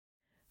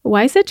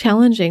Why is it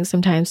challenging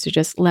sometimes to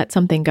just let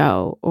something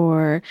go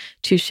or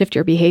to shift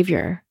your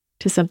behavior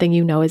to something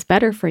you know is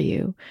better for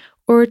you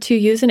or to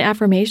use an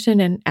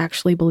affirmation and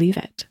actually believe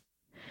it?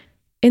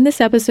 In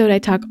this episode, I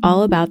talk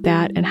all about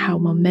that and how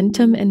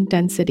momentum and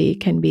density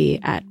can be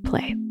at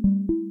play.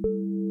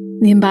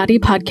 The Embody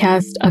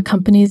podcast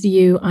accompanies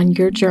you on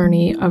your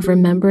journey of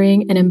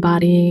remembering and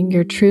embodying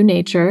your true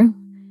nature,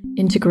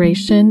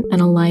 integration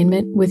and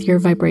alignment with your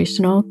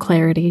vibrational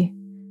clarity,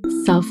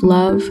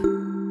 self-love,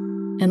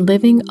 and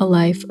living a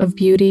life of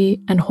beauty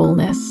and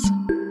wholeness.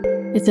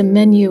 It's a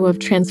menu of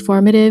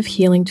transformative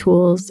healing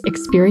tools,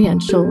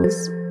 experientials,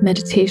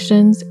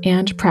 meditations,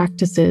 and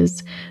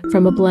practices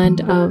from a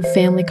blend of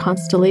family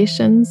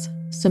constellations,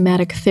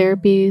 somatic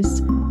therapies,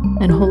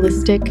 and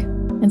holistic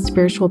and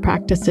spiritual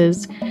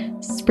practices,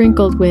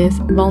 sprinkled with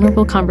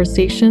vulnerable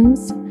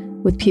conversations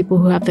with people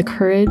who have the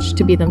courage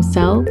to be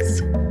themselves,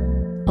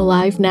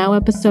 Alive Now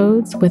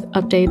episodes with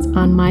updates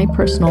on my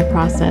personal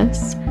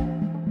process,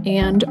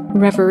 and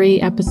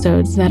Reverie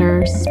episodes that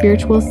are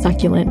spiritual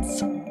succulents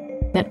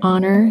that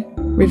honor,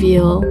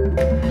 reveal,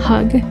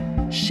 hug,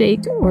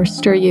 shake, or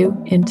stir you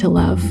into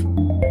love.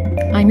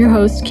 I'm your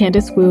host,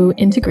 Candace Wu,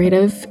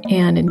 integrative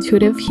and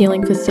intuitive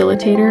healing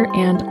facilitator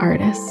and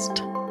artist.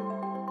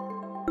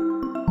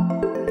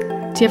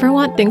 Do you ever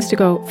want things to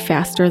go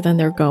faster than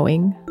they're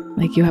going?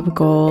 Like you have a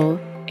goal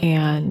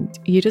and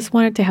you just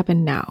want it to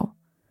happen now.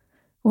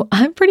 Well,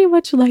 I'm pretty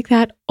much like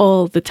that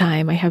all the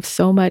time. I have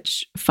so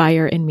much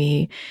fire in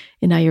me.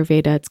 In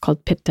Ayurveda, it's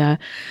called Pitta,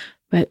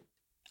 but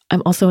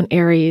I'm also an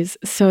Aries.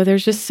 So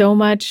there's just so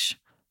much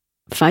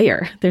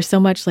fire. There's so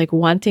much like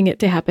wanting it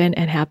to happen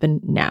and happen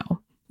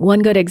now.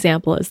 One good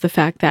example is the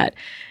fact that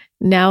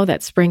now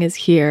that spring is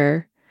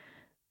here,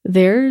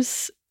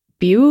 there's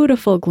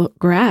beautiful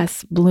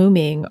grass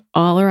blooming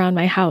all around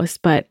my house.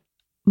 But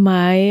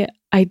my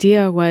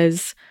idea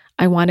was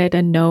I wanted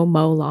a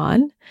no-mow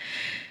lawn.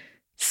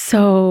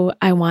 So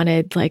I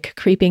wanted like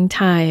creeping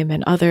thyme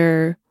and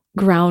other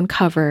ground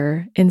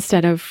cover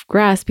instead of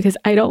grass because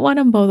I don't want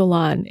to mow the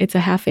lawn. It's a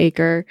half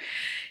acre.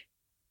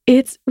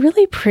 It's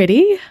really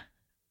pretty,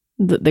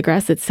 the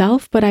grass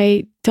itself, but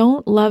I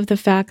don't love the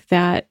fact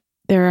that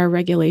there are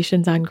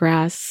regulations on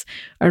grass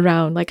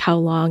around like how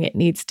long it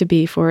needs to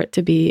be for it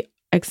to be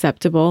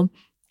acceptable.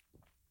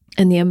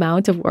 And the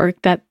amount of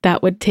work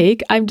that would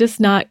take, I'm just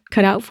not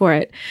cut out for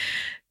it.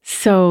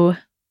 So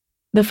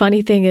the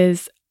funny thing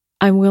is,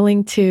 I'm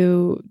willing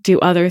to do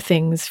other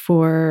things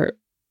for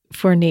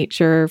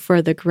nature,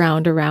 for the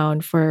ground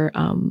around, for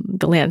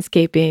the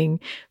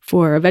landscaping,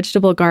 for a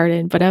vegetable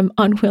garden, but I'm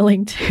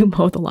unwilling to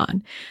mow the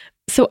lawn.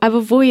 So I've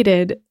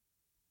avoided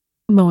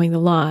mowing the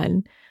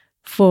lawn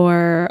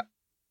for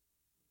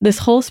this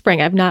whole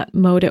spring. I've not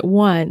mowed it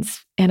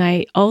once. And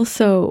I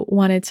also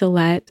wanted to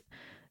let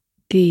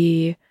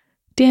the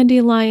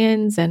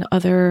dandelions and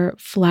other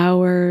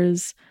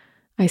flowers,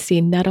 I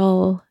see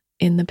nettle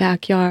in the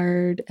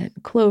backyard and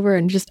clover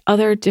and just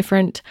other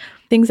different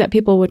things that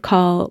people would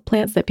call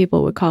plants that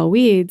people would call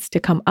weeds to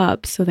come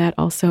up so that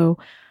also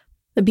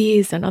the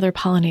bees and other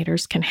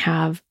pollinators can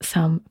have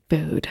some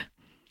food.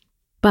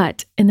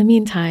 But in the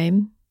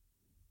meantime,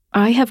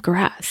 I have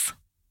grass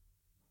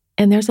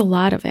and there's a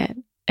lot of it.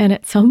 And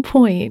at some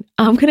point,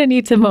 I'm going to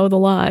need to mow the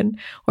lawn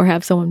or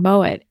have someone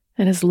mow it.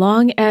 And as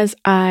long as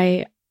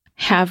I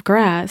have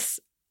grass,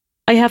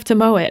 I have to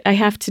mow it. I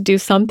have to do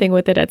something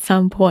with it at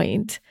some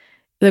point.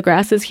 The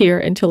grass is here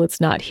until it's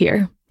not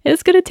here.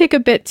 It's going to take a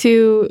bit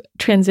to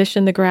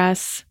transition the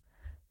grass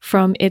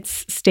from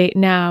its state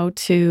now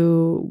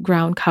to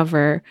ground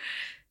cover.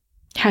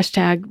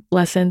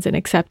 #lessons and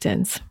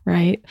acceptance,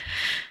 right?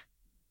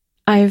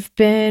 I've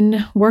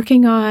been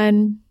working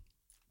on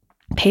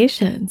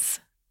patience,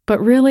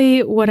 but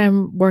really what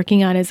I'm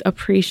working on is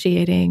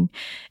appreciating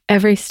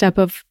every step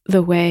of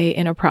the way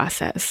in a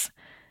process.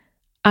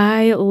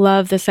 I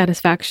love the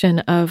satisfaction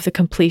of the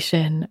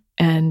completion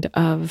and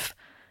of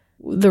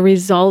the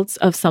results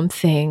of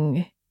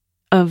something,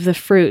 of the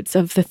fruits,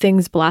 of the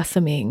things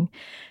blossoming.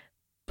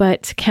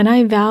 But can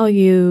I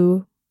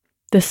value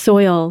the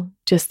soil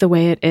just the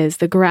way it is,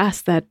 the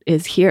grass that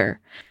is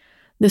here,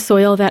 the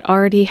soil that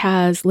already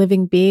has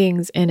living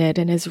beings in it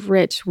and is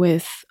rich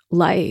with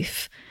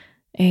life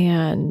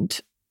and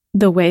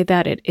the way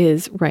that it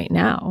is right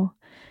now?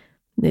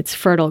 It's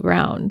fertile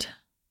ground.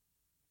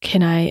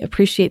 Can I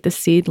appreciate the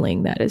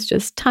seedling that is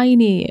just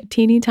tiny,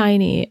 teeny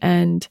tiny,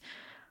 and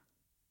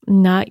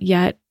not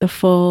yet the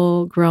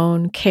full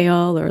grown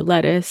kale or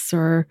lettuce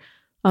or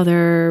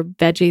other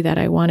veggie that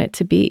I want it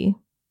to be?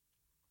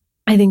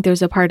 I think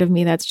there's a part of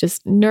me that's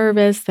just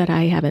nervous that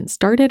I haven't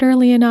started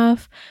early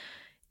enough.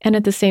 And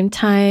at the same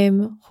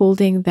time,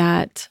 holding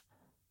that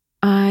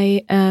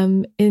I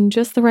am in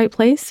just the right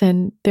place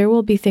and there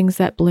will be things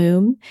that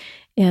bloom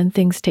and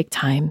things take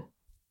time.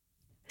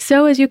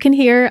 So as you can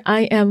hear,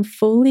 I am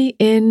fully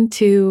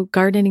into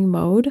gardening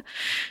mode.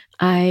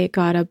 I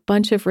got a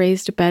bunch of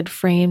raised bed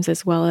frames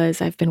as well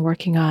as I've been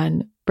working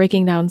on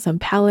breaking down some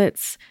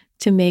pallets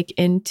to make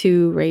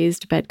into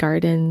raised bed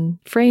garden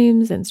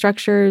frames and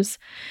structures.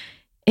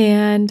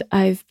 And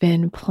I've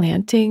been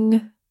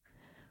planting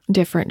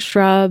different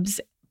shrubs,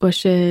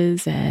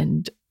 bushes,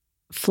 and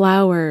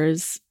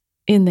flowers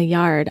in the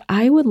yard,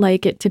 I would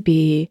like it to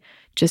be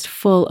just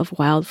full of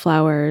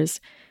wildflowers,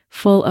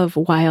 full of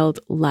wild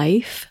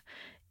life,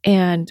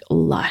 and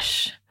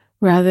lush,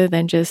 rather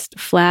than just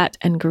flat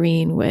and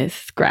green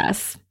with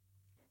grass.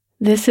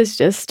 This has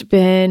just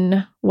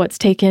been what's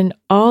taken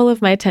all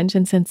of my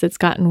attention since it's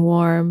gotten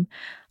warm,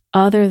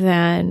 other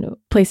than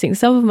placing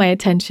some of my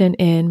attention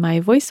in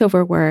my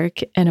voiceover work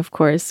and, of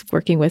course,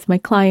 working with my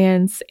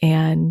clients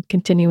and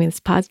continuing this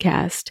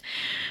podcast.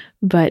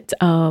 But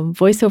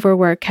voiceover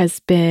work has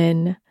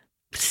been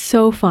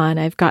so fun.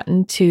 I've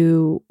gotten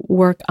to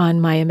work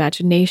on my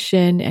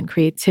imagination and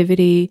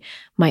creativity,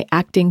 my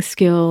acting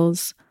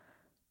skills,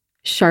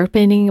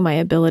 sharpening my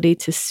ability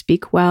to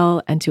speak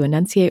well and to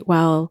enunciate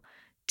well,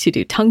 to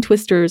do tongue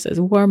twisters as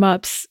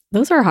warm-ups.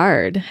 Those are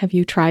hard. Have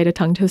you tried a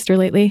tongue twister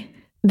lately?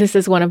 This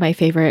is one of my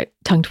favorite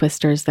tongue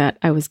twisters that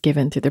I was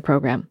given through the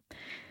program.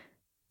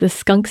 The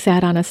skunk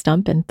sat on a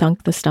stump and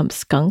thunk the stump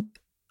skunk.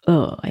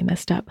 Oh, I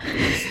messed up.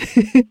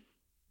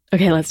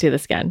 Okay, let's do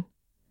this again.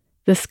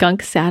 The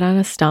skunk sat on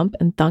a stump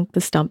and thunk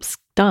the stump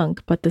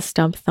stunk, but the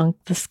stump thunk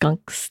the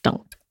skunk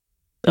stunk.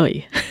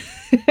 Oy.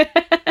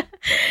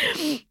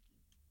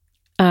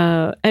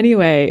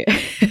 Anyway,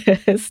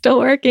 still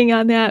working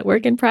on that,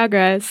 work in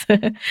progress.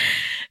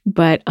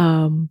 But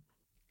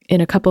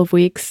in a couple of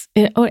weeks,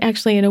 in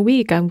a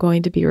week, I'm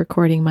going to be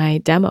recording my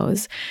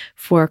demos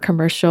for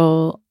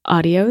commercial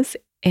audios,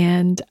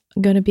 and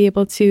I'm going to be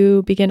able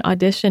to begin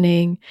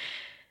auditioning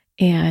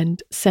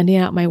and sending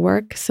out my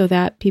work so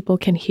that people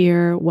can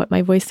hear what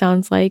my voice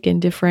sounds like in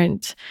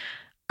different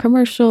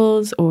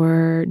commercials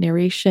or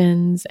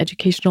narrations,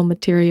 educational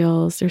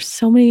materials. There's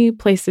so many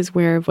places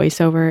where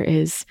voiceover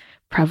is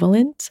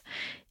prevalent,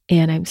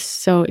 and I'm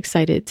so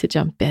excited to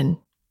jump in.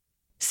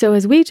 So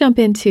as we jump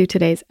into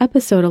today's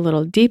episode a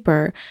little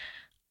deeper,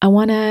 I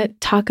want to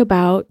talk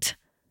about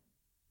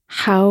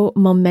how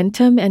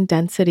momentum and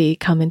density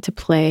come into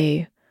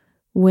play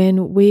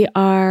when we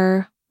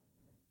are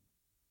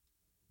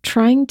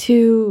trying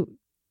to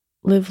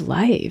live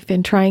life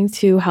and trying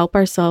to help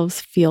ourselves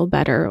feel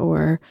better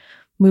or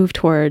move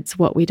towards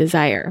what we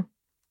desire.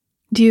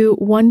 Do you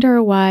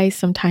wonder why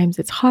sometimes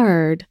it's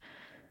hard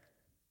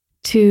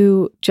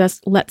to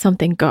just let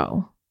something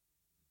go?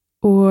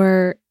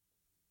 Or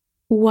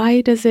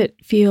why does it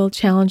feel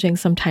challenging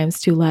sometimes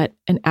to let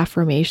an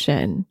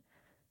affirmation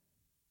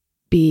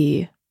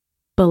be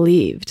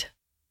believed,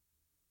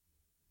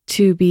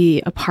 to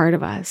be a part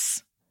of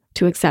us,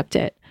 to accept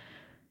it?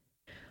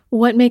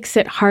 What makes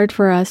it hard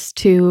for us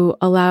to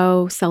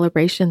allow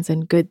celebrations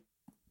and good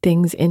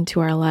things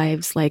into our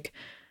lives, like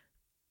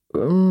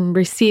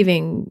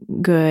receiving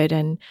good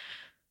and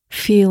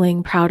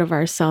feeling proud of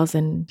ourselves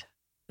and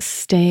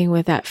staying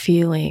with that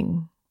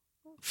feeling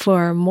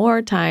for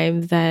more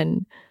time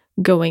than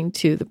going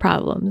to the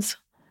problems?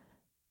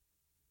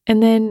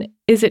 And then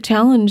is it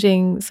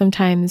challenging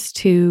sometimes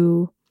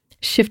to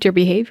shift your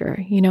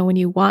behavior? You know, when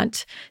you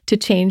want to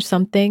change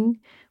something,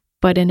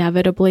 but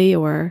inevitably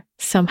or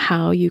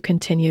somehow you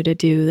continue to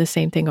do the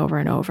same thing over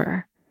and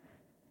over.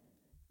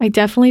 I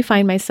definitely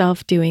find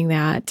myself doing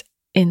that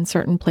in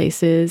certain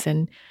places.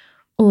 And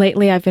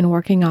lately I've been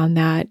working on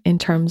that in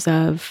terms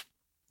of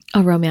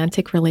a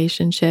romantic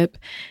relationship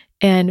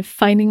and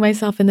finding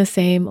myself in the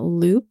same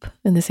loop,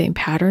 in the same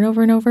pattern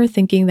over and over,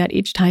 thinking that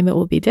each time it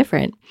will be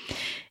different.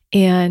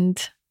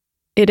 And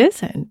it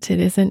isn't. It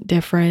isn't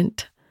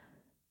different.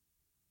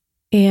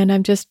 And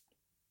I'm just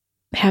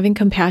having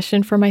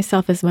compassion for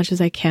myself as much as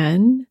I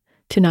can,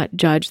 to not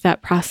judge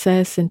that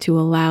process and to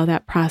allow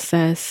that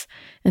process,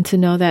 and to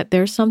know that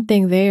there's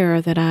something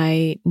there that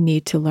I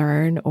need to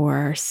learn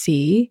or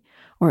see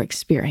or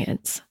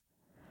experience.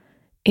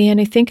 And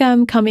I think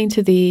I'm coming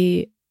to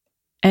the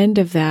end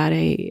of that.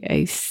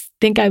 I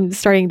think I'm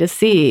starting to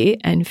see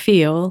and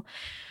feel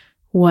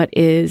what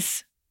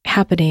is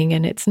happening.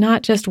 And it's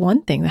not just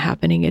one thing that's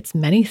happening, it's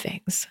many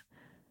things.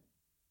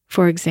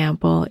 For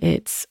example,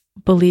 it's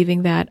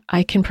believing that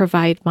I can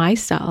provide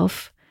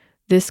myself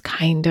this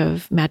kind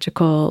of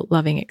magical,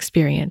 loving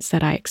experience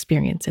that I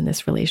experience in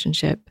this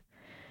relationship,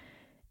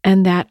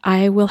 and that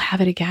I will have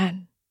it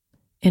again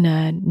in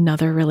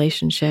another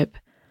relationship,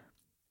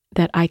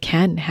 that I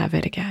can have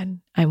it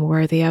again. I'm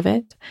worthy of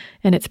it,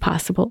 and it's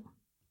possible.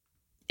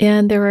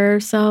 And there are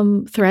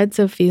some threads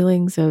of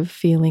feelings of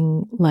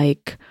feeling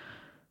like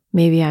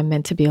maybe I'm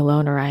meant to be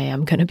alone, or I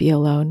am going to be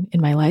alone in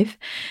my life.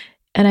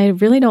 And I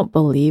really don't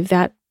believe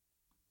that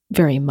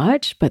very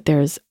much, but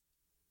there's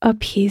a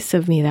piece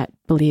of me that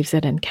believes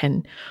it and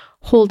can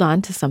hold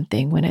on to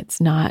something when it's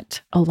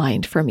not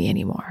aligned for me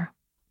anymore.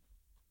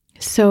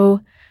 So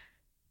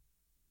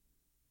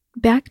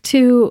back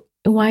to,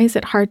 why is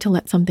it hard to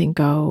let something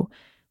go?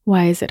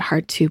 Why is it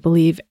hard to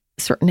believe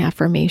certain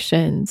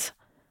affirmations?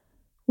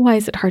 Why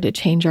is it hard to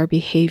change our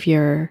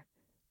behavior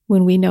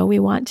when we know we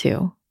want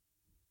to?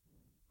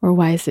 Or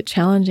why is it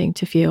challenging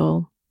to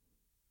feel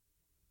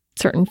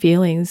certain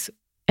feelings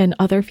and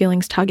other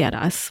feelings tug at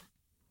us?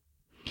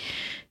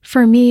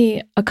 For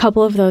me, a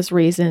couple of those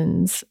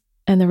reasons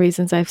and the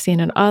reasons I've seen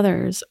in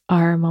others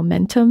are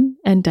momentum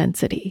and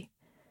density.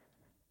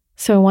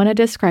 So I want to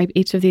describe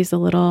each of these a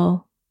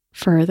little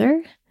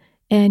further,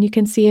 and you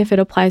can see if it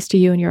applies to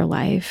you in your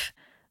life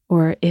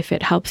or if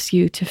it helps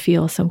you to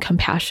feel some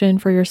compassion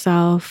for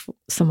yourself,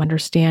 some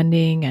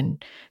understanding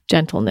and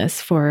gentleness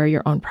for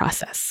your own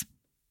process.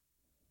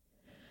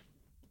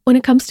 When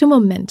it comes to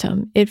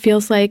momentum, it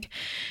feels like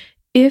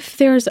if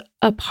there's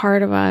a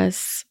part of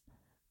us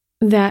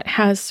that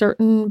has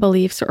certain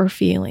beliefs or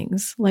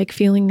feelings, like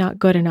feeling not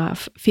good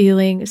enough,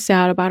 feeling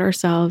sad about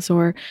ourselves,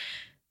 or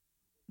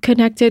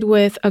connected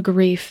with a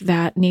grief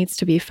that needs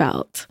to be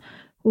felt,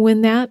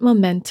 when that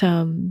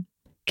momentum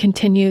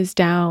continues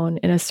down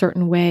in a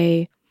certain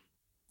way,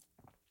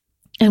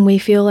 and we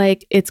feel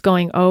like it's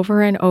going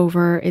over and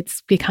over,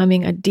 it's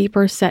becoming a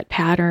deeper set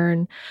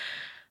pattern,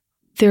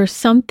 there's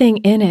something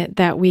in it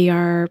that we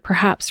are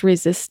perhaps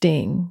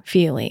resisting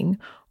feeling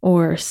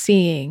or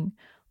seeing,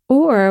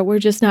 or we're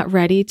just not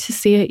ready to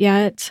see it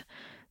yet,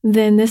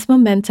 then this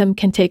momentum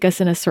can take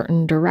us in a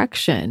certain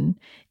direction.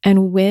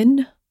 And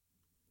when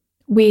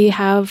we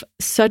have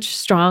such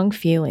strong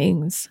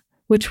feelings,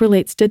 which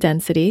relates to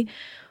density,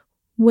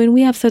 when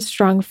we have such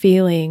strong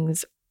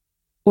feelings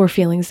or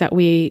feelings that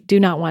we do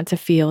not want to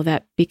feel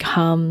that they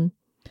kind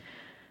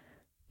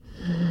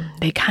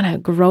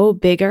of grow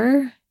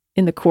bigger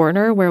in the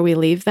corner where we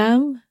leave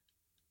them.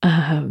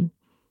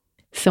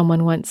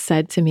 Someone once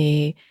said to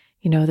me,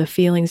 the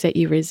feelings that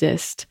you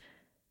resist,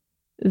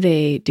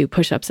 they do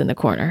push-ups in the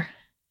corner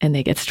and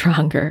they get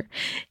stronger.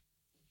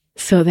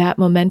 So that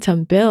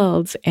momentum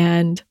builds.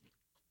 And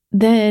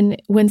then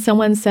when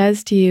someone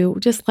says to you,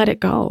 just let it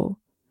go,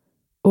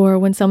 or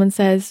when someone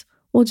says,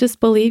 well, just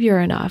believe you're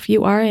enough,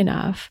 you are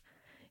enough,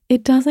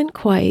 it doesn't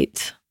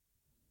quite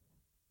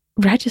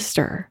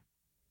register.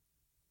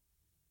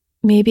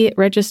 Maybe it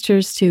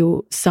registers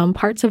to some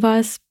parts of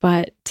us,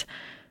 but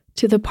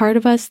to the part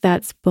of us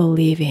that's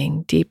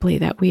believing deeply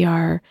that we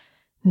are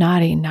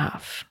not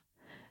enough,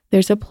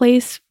 there's a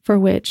context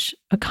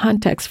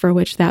for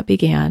which that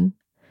began.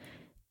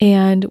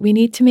 And we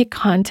need to make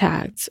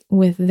contact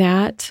with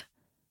that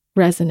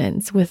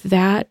resonance, with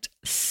that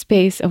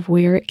space of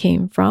where it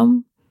came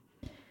from,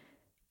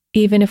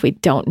 even if we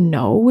don't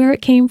know where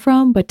it came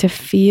from, but to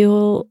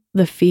feel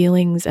the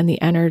feelings and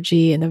the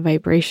energy and the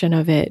vibration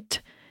of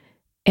it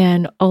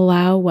and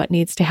allow what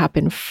needs to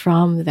happen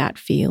from that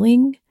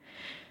feeling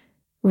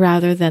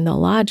rather than the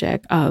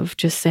logic of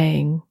just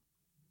saying,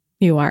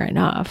 you are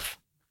enough.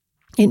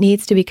 It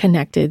needs to be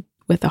connected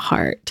with the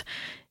heart.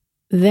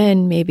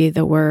 Then maybe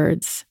the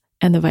words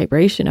and the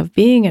vibration of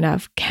being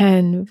enough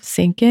can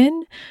sink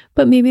in,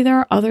 but maybe there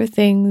are other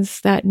things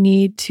that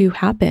need to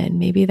happen.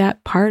 Maybe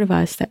that part of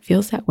us that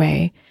feels that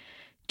way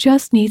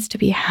just needs to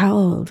be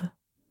held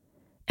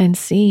and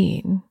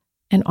seen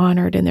and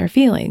honored in their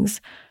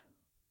feelings,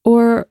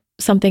 or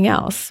something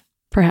else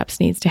perhaps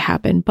needs to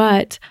happen.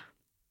 But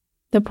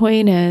the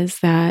point is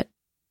that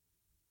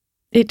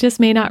it just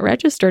may not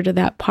register to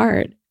that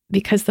part,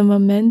 because the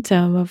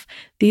momentum of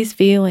these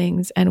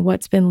feelings and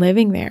what's been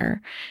living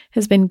there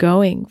has been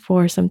going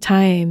for some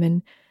time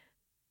and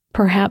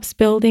perhaps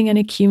building and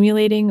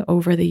accumulating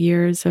over the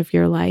years of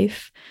your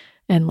life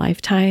and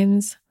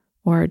lifetimes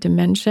or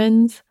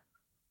dimensions.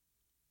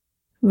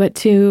 But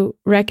to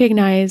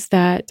recognize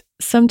that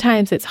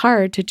sometimes it's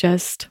hard to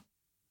just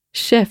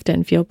shift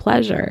and feel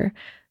pleasure.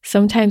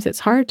 Sometimes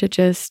it's hard to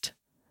just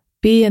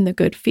be in the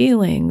good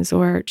feelings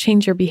or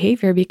change your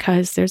behavior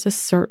because there's a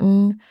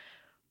certain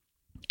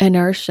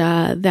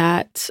inertia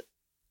that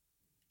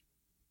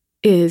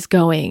is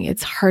going.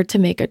 It's hard to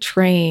make a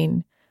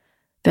train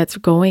that's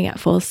going at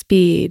full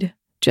speed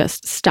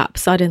just stop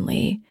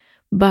suddenly.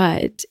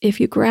 But if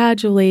you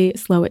gradually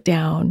slow it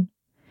down,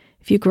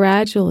 if you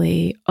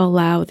gradually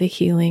allow the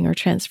healing or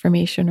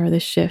transformation or the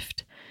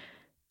shift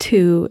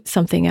to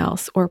something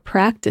else or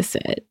practice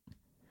it,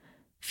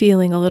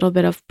 feeling a little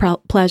bit of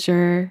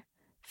pleasure,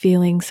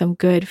 feeling some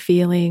good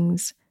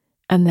feelings,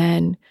 and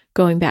then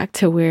going back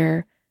to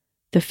where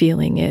the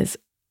feeling is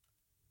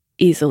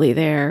easily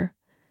there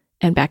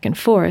and back and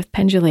forth,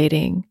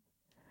 pendulating,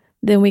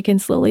 then we can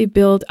slowly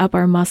build up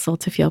our muscle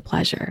to feel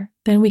pleasure.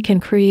 Then we can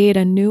create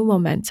a new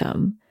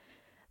momentum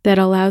that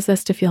allows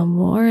us to feel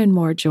more and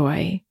more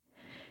joy,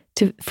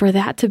 for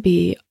that to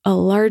be a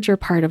larger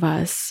part of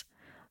us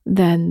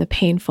than the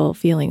painful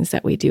feelings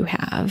that we do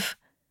have.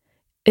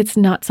 It's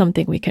not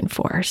something we can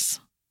force.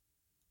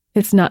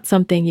 It's not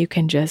something you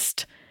can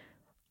just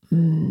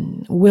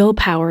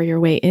willpower your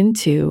way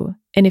into.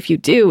 And if you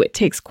do, it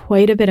takes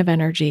quite a bit of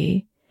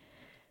energy.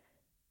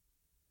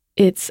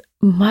 It's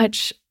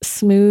much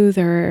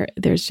smoother.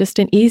 There's just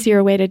an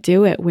easier way to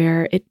do it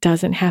where it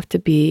doesn't have to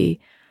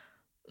be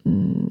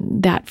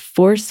that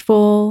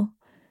forceful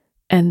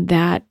and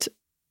that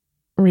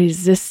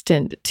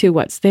resistant to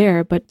what's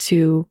there, but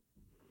to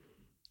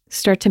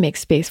start to make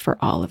space for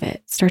all of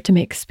it. Start to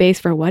make space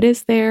for what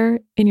is there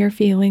in your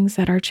feelings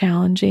that are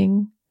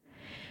challenging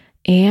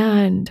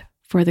and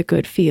for the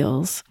good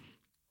feels.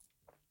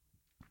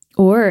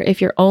 Or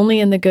if you're only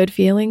in the good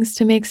feelings,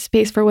 to make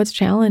space for what's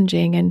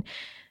challenging and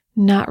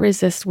not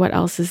resist what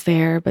else is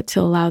there, but to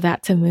allow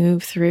that to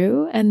move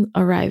through and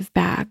arrive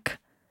back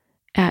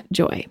at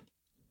joy.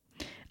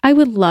 I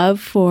would love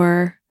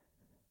for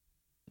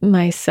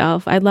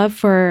I'd love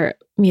for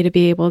me to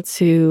be able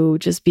to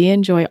just be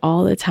in joy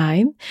all the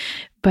time,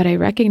 but I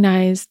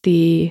recognize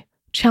the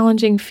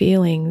challenging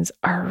feelings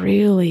are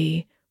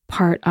really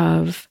part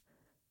of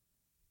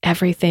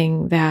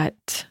everything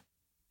that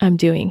I'm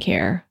doing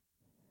here.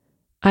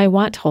 I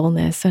want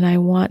wholeness and I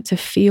want to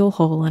feel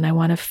whole and I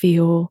want to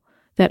feel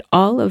that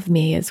all of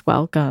me is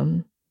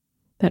welcome,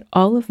 that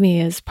all of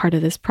me is part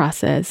of this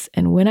process.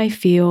 And when I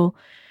feel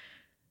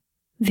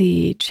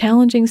the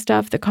challenging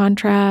stuff, the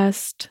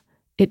contrast,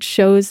 it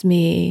shows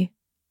me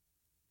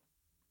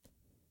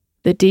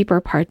the deeper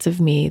parts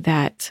of me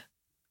that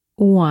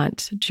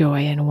want joy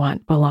and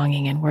want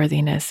belonging and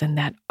worthiness and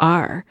that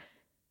are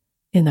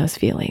in those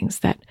feelings,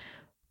 that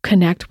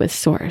connect with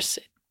source.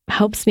 It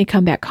helps me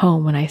come back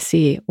home when I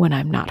see when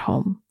I'm not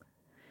home.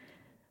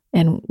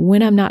 And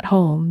when I'm not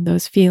home,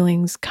 those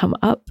feelings come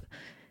up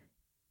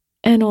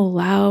and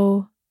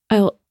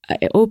I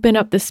open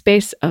up the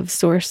space of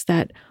source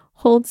that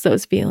holds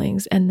those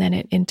feelings, and then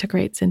it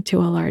integrates into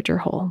a larger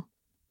whole.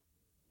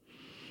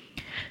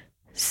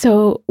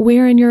 So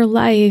where in your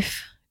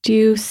life do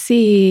you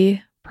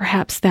see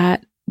perhaps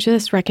that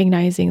just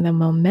recognizing the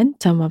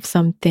momentum of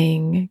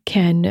something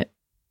can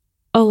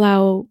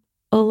allow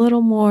a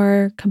little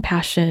more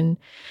compassion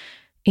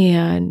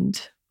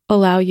and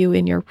allow you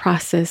in your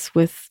process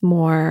with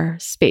more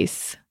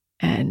space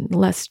and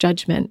less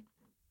judgment?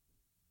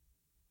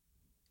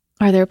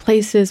 Are there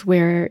places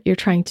where you're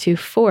trying to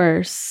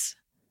force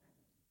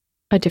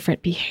a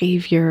different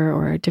behavior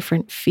or a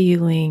different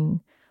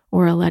feeling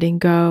or a letting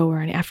go or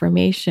an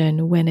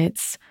affirmation when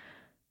it's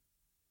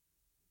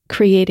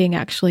creating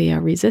actually a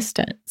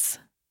resistance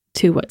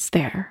to what's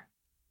there?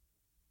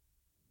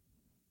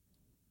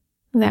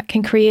 That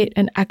can create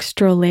an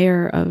extra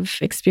layer of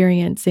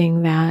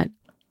experiencing that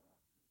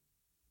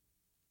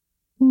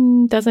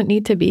doesn't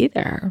need to be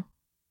there.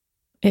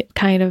 It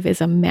kind of is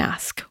a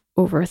mask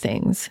over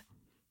things.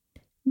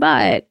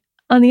 But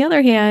on the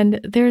other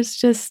hand, there's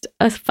just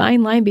a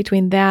fine line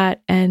between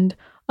that and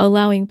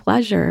allowing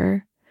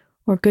pleasure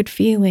or good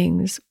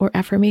feelings or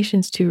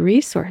affirmations to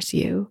resource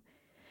you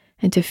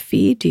and to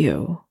feed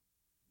you.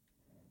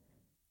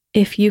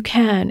 If you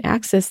can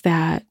access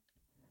that,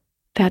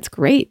 that's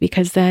great,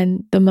 because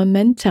then the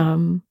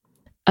momentum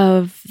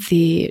of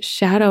the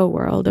shadow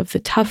world, of the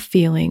tough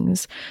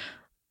feelings,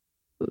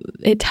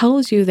 it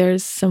tells you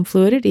there's some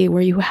fluidity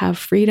where you have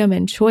freedom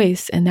and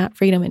choice, and that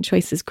freedom and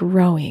choice is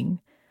growing.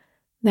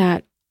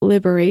 That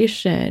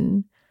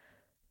liberation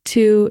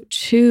to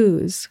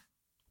choose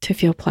to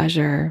feel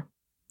pleasure,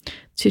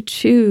 to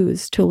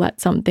choose to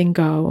let something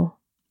go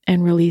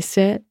and release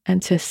it,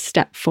 and to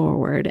step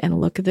forward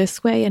and look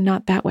this way and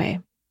not that way.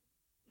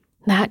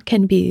 That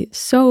can be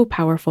so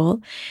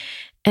powerful.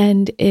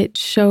 And it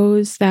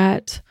shows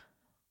that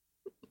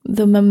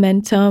the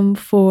momentum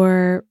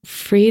for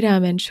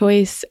freedom and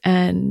choice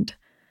and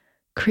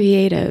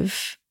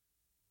creative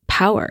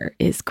power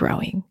is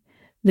growing.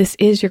 This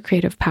is your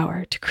creative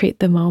power to create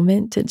the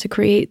moment and to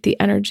create the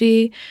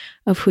energy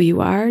of who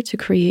you are, to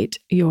create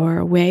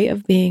your way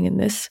of being in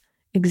this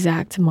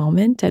exact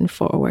moment and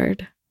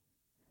forward.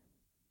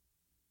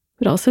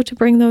 But also to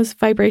bring those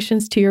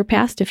vibrations to your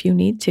past if you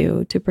need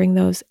to bring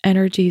those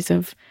energies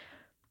of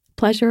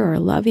pleasure or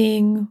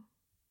loving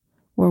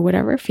or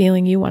whatever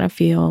feeling you want to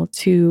feel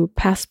to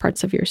past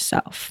parts of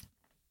yourself.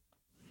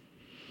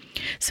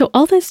 So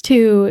all this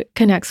too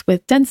connects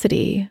with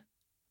density.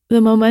 The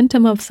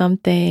momentum of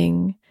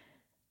something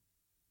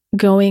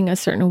going a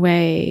certain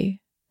way,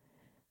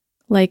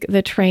 like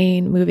the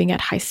train moving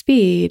at high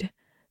speed,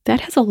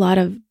 that has a lot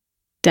of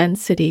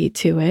density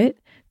to it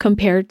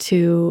compared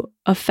to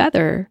a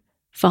feather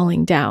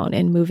falling down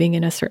and moving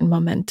in a certain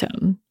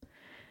momentum.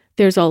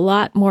 There's a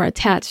lot more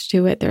attached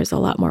to it. There's a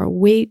lot more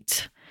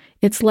weight.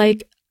 It's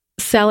like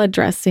salad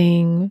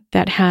dressing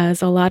that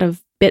has a lot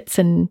of bits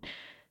and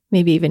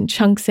maybe even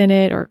chunks in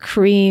it, or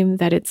cream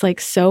that it's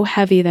like so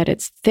heavy that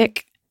it's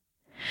thick,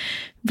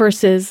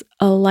 versus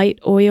a light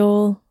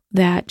oil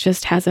that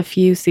just has a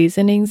few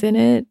seasonings in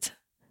it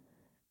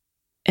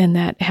and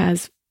that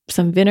has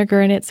some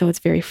vinegar in it, so it's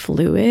very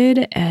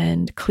fluid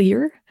and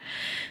clear.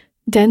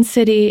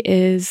 Density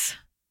is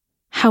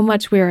how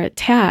much we're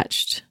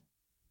attached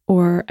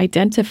or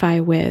identify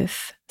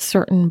with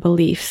certain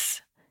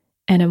beliefs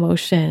and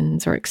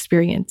emotions or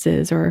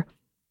experiences or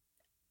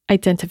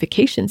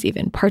identifications,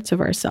 even parts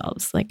of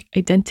ourselves, like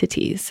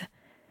identities.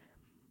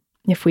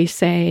 If we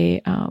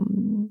say,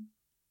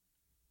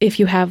 if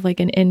you have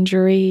like an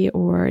injury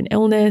or an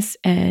illness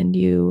and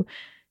you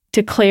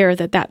declare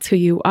that that's who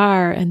you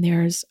are, and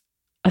there's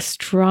a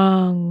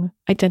strong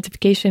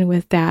identification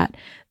with that,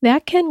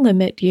 that can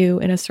limit you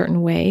in a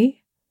certain way.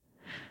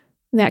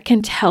 That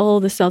can tell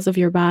the cells of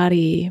your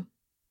body,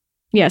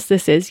 yes,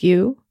 this is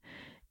you,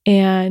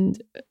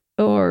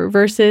 or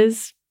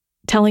versus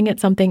telling it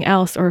something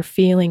else or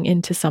feeling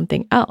into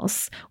something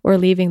else or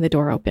leaving the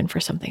door open for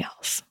something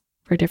else,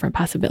 for a different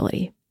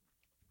possibility.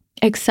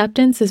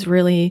 Acceptance is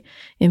really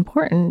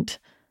important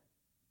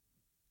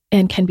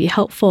and can be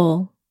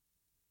helpful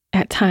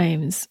at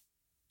times.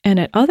 And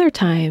at other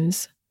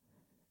times,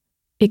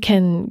 it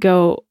can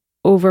go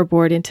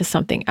overboard into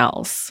something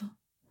else.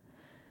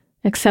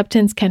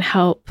 Acceptance can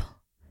help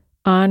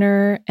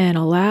honor and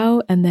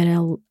allow, and then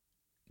it'll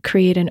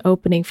create an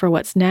opening for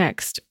what's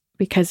next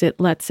because it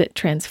lets it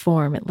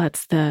transform. It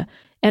lets the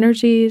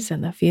energies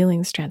and the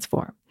feelings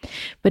transform.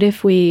 But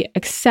if we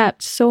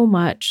accept so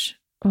much,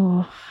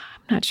 I'm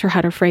not sure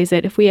how to phrase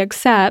it. If we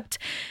accept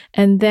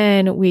and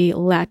then we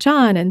latch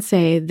on and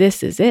say,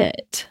 this is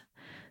it,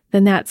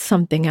 then that's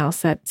something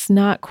else that's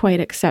not quite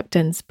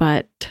acceptance,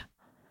 but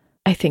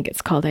I think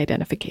it's called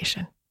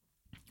identification.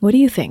 What do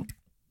you think?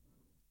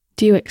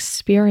 Do you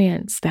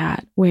experience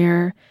that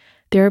where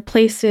there are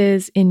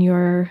places in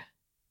your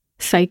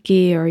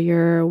psyche or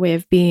your way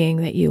of being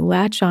that you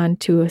latch on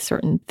to a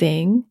certain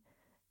thing,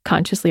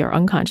 consciously or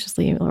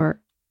unconsciously,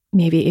 or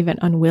maybe even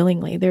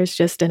unwillingly? There's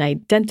just an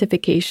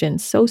identification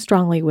so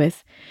strongly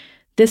with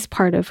this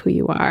part of who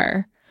you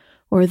are,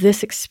 or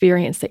this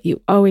experience that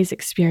you always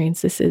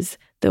experience. This is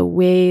the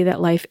way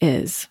that life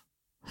is.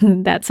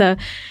 That's a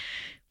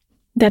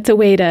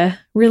way to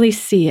really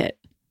see it,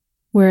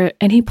 where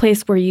any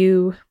place where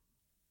you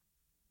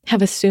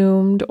have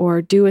assumed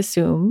or do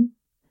assume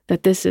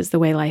that this is the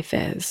way life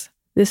is.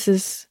 This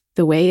is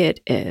the way it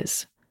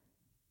is.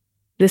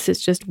 This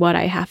is just what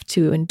I have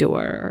to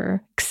endure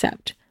or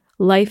accept.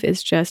 Life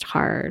is just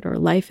hard, or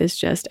life is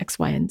just X,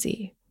 Y, and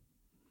Z.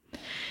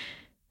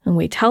 And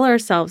we tell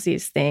ourselves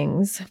these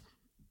things,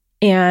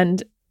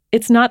 and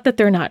it's not that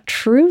they're not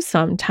true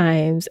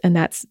sometimes, and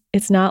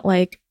it's not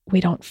like we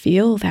don't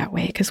feel that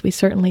way, because we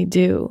certainly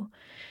do.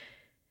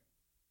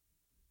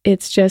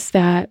 It's just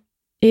that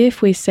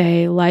if we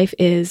say life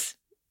is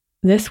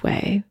this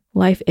way,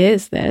 life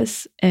is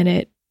this, and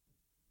it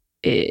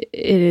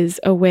is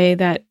a way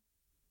that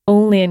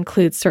only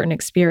includes certain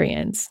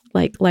experience,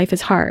 like life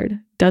is hard,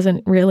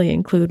 doesn't really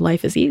include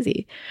life is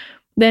easy,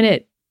 then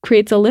it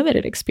creates a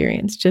limited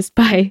experience just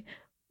by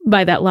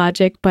that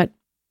logic, but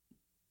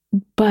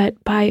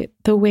by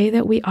the way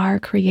that we are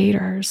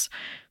creators.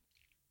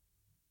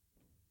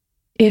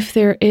 If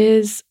there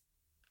is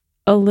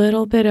a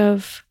little bit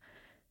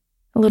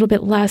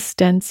less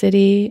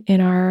density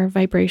in our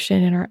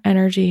vibration, in our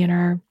energy, in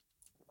our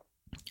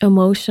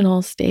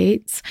emotional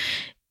states,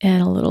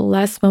 and a little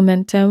less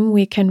momentum,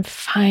 we can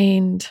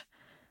find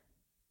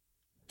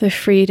the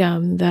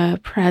freedom, the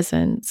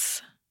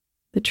presence,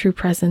 the true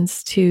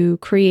presence to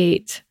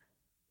create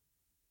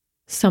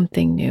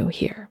something new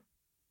here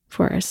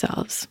for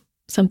ourselves,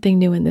 something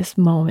new in this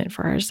moment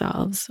for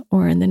ourselves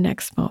or in the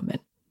next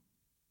moment.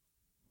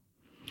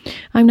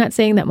 I'm not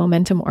saying that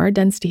momentum or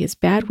density is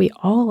bad. We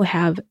all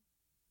have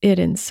it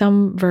in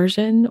some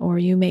version, or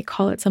you may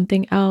call it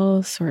something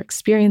else or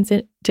experience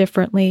it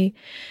differently.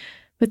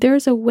 But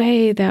there's a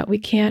way that we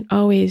can't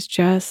always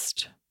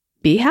just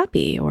be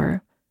happy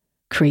or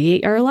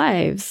create our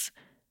lives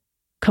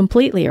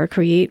completely or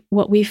create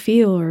what we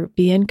feel or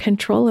be in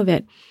control of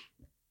it,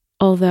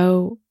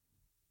 although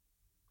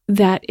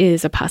that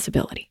is a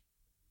possibility.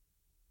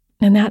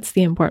 And that's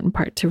the important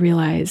part to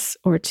realize,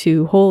 or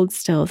to hold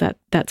still, that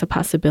that's a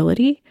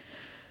possibility.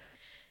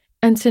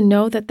 And to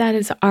know that that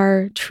is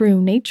our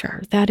true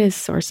nature. That is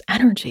source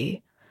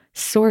energy.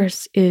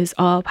 Source is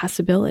all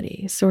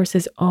possibility. Source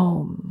is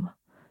Om.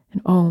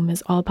 And Om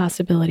is all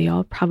possibility,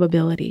 all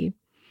probability.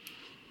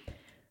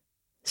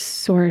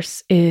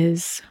 Source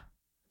is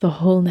the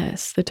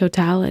wholeness, the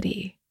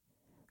totality,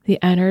 the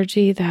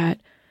energy that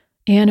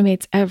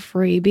animates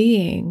every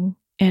being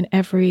and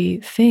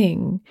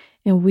everything.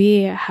 And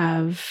we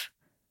have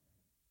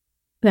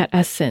that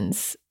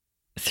essence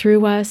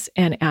through us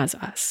and as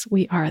us.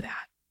 We are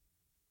that.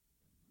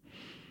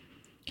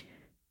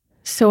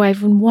 So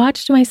I've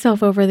watched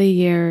myself over the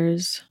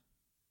years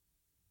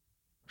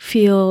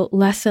feel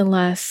less and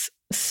less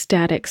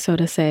static, so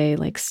to say.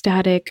 Like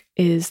static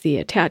is the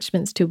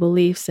attachments to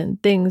beliefs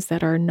and things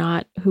that are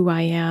not who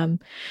I am.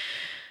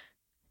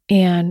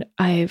 And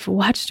I've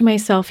watched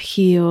myself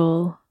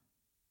heal.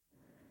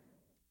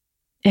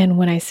 And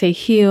when I say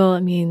heal,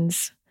 it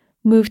means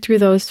move through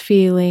those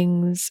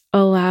feelings,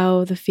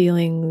 allow the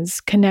feelings,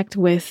 connect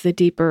with the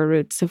deeper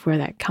roots of where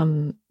that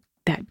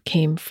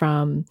came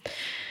from.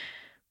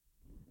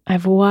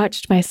 I've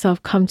watched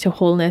myself come to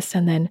wholeness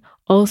and then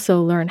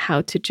also learn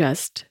how to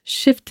just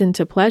shift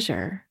into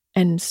pleasure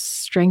and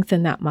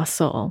strengthen that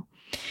muscle.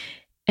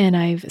 And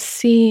I've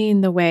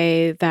seen the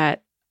way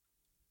that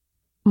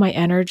my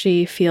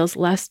energy feels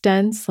less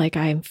dense, like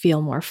I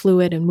feel more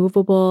fluid and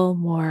movable,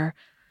 more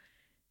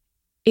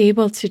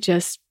able to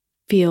just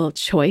feel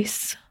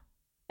choice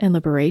and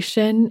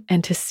liberation,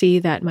 and to see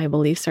that my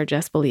beliefs are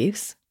just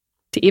beliefs,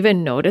 to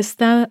even notice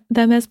them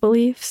as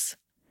beliefs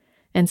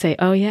and say,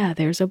 oh yeah,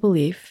 there's a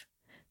belief.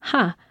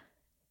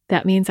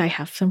 That means I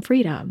have some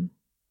freedom.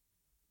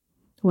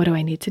 What do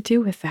I need to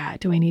do with that?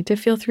 Do I need to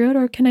feel through it,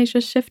 or can I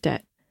just shift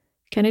it?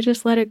 Can I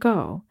just let it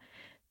go?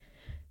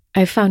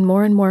 I've found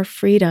more and more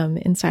freedom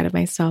inside of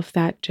myself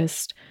that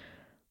just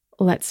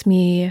lets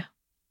me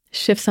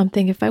shift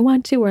something if I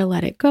want to, or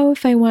let it go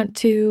if I want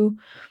to.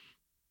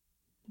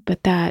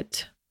 But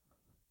that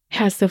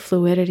has the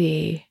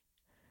fluidity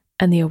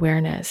and the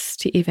awareness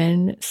to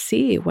even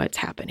see what's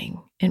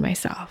happening in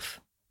myself,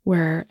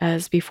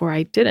 whereas before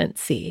I didn't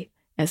see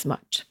as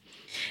much.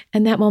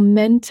 And that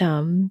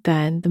momentum,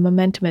 then the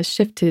momentum has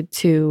shifted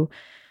to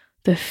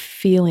the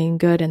feeling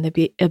good and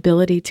the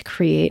ability to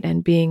create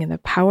and being in the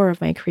power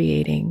of my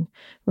creating,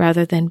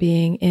 rather than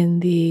being in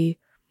the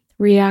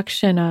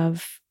reaction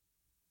of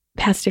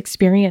past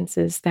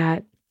experiences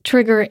that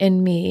trigger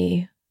in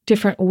me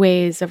different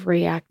ways of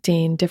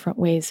reacting, different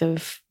ways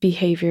of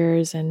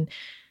behaviors and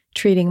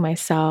treating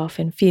myself,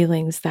 and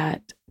feelings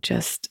that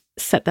just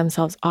set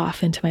themselves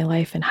off into my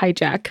life and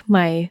hijack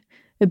my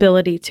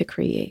ability to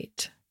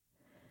create.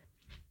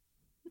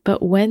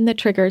 But when the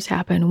triggers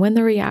happen, when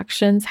the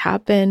reactions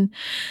happen,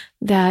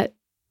 that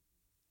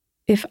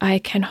if I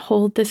can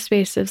hold the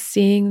space of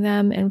seeing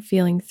them and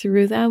feeling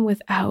through them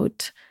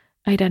without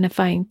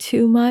identifying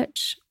too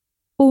much,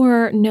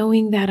 or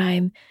knowing that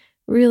I'm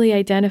really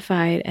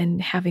identified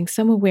and having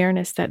some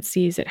awareness that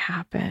sees it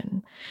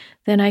happen,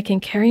 then I can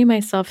carry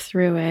myself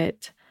through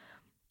it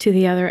to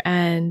the other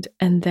end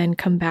and then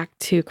come back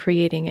to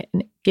creating it.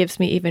 And it gives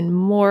me even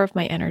more of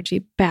my energy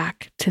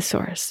back to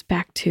source,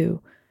 back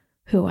to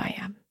who I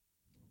am.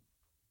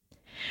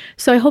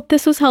 So I hope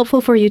this was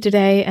helpful for you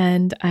today.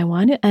 And I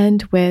want to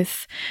end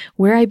with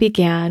where I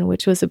began,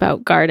 which was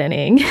about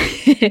gardening.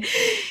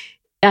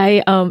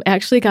 I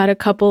actually got a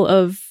couple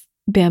of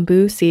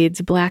bamboo seeds,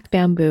 black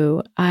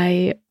bamboo.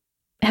 I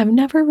have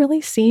never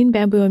really seen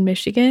bamboo in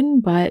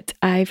Michigan, but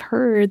I've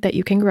heard that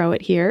you can grow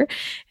it here.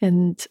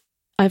 And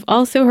I've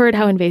also heard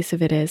how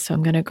invasive it is, so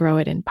I'm going to grow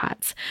it in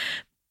pots.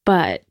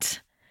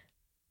 But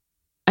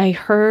I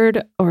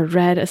heard or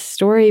read a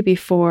story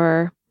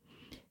before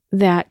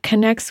that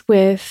connects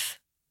with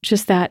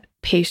just that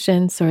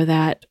patience, or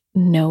that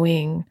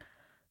knowing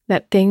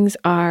that things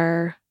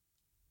are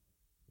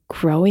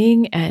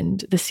growing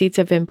and the seeds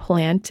have been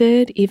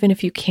planted, even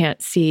if you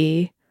can't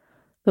see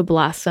the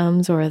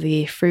blossoms or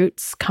the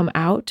fruits come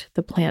out,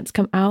 the plants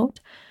come out.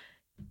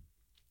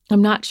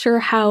 I'm not sure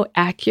how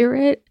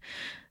accurate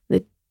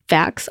the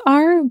facts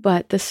are,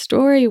 but the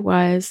story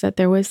was that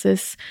there was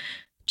this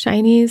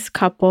Chinese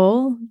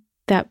couple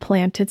that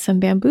planted some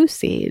bamboo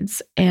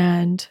seeds,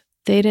 and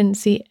they didn't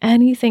see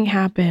anything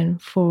happen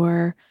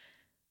for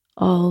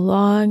a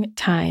long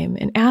time.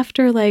 And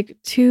after like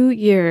 2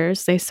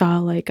 years, they saw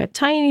like a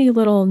tiny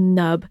little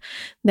nub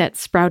that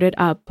sprouted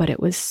up, but it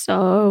was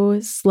so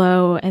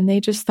slow. And they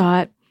just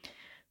thought,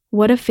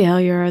 what a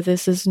failure.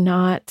 This is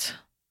not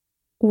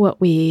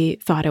what we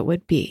thought it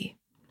would be.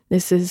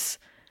 This is,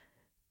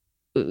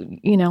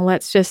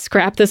 let's just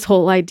scrap this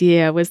whole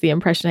idea, was the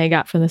impression I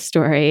got from the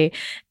story.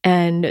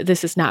 And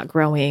this is not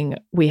growing.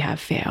 We have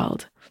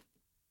failed.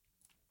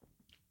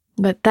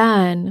 But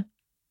then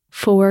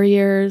 4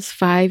 years,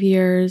 5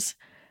 years,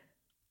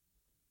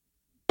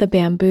 the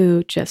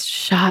bamboo just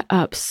shot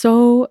up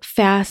so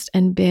fast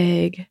and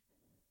big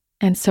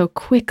and so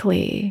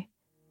quickly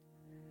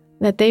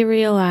that they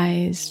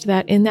realized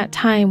that in that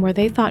time where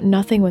they thought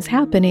nothing was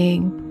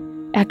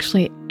happening,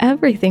 actually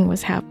everything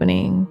was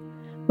happening,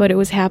 but it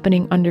was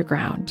happening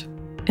underground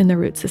in the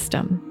root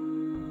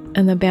system.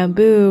 And the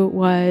bamboo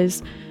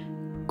was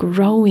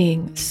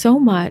growing so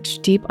much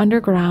deep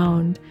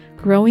underground,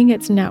 growing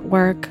its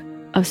network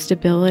of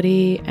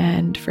stability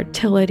and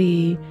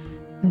fertility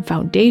and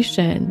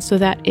foundation so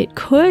that it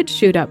could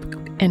shoot up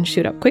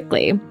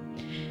quickly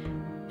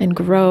and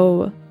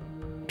grow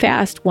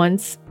fast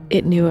once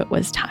it knew it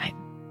was time,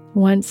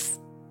 once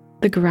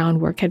the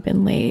groundwork had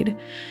been laid.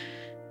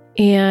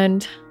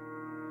 And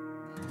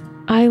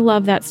I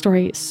love that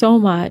story so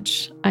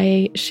much.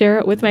 I share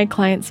it with my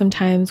clients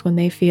sometimes when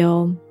they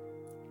feel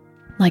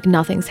like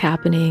nothing's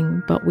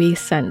happening, but we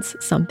sense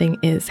something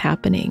is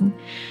happening.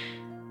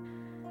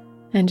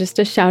 And just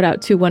a shout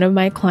out to one of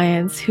my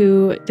clients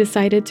who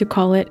decided to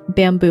call it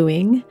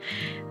bambooing,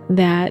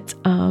 that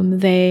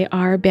they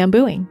are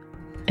bambooing,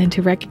 and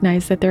to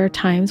recognize that there are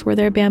times where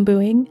they're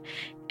bambooing,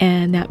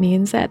 and that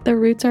means that the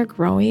roots are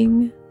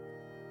growing,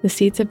 the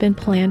seeds have been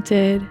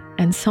planted,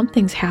 and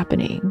something's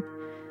happening.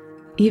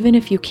 Even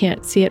if you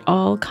can't see it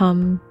all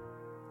come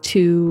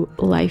to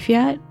life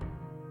yet,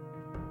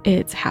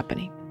 it's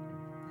happening.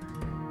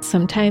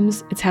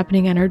 Sometimes it's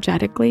happening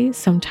energetically,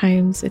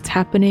 sometimes it's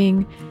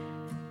happening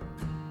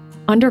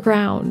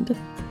underground.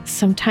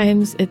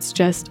 Sometimes it's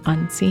just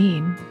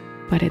unseen,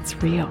 but it's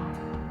real.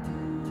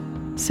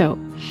 So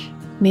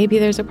maybe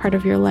there's a part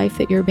of your life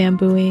that you're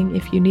bambooing.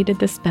 If you needed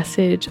this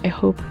message, I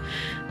hope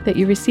that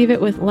you receive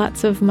it with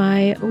lots of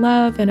my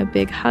love and a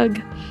big hug.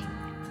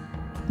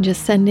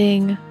 Just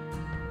sending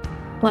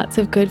lots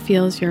of good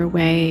feels your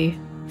way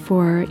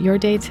for your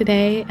day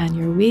today and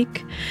your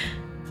week.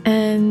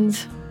 And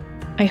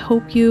I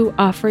hope you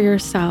offer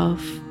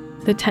yourself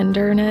the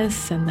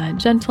tenderness and the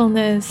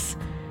gentleness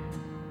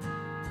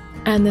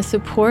and the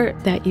support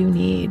that you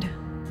need,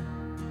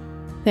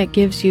 that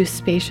gives you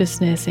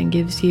spaciousness and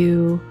gives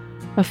you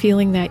a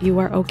feeling that you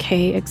are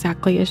okay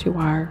exactly as you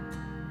are,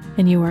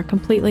 and you are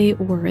completely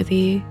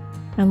worthy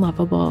and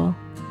lovable.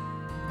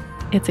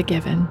 It's a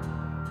given.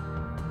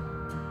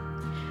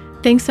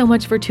 Thanks so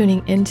much for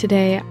tuning in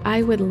today.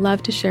 I would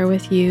love to share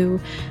with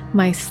you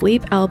my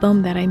sleep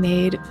album that I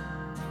made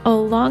a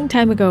long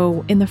time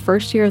ago in the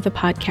first year of the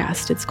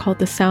podcast. It's called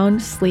the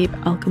Sound Sleep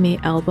Alchemy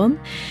Album.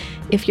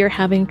 If you're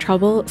having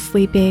trouble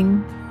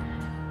sleeping,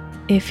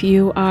 if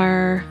you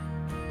are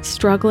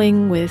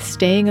struggling with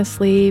staying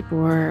asleep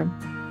or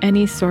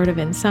any sort of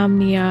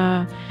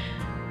insomnia,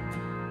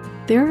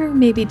 there are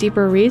maybe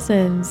deeper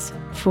reasons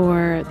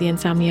for the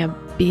insomnia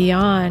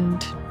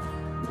beyond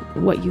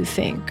what you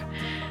think.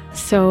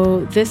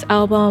 So this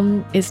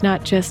album is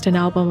not just an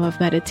album of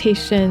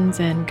meditations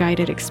and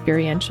guided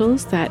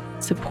experientials that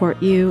support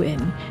you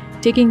in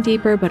digging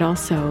deeper, but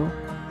also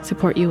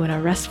support you in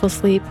a restful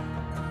sleep.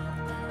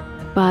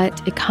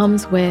 But it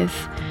comes with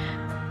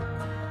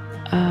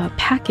a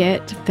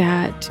packet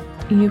that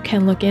you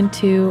can look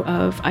into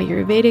of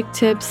Ayurvedic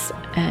tips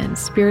and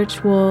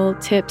spiritual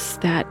tips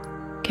that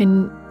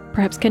can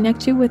perhaps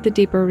connect you with the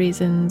deeper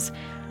reasons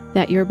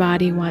that your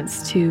body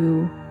wants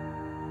to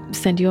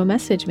send you a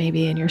message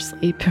maybe in your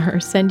sleep, or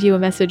send you a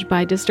message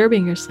by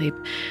disturbing your sleep,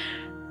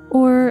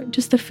 or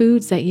just the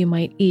foods that you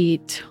might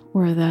eat,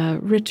 or the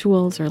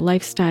rituals or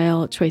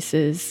lifestyle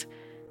choices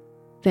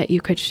that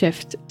you could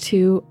shift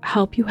to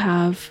help you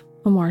have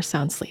a more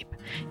sound sleep.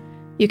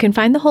 You can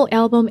find the whole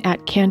album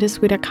at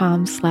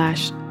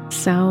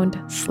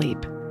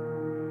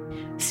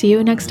CandiceWu.com/soundsleep. See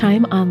you next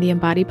time on the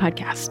Embody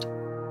Podcast.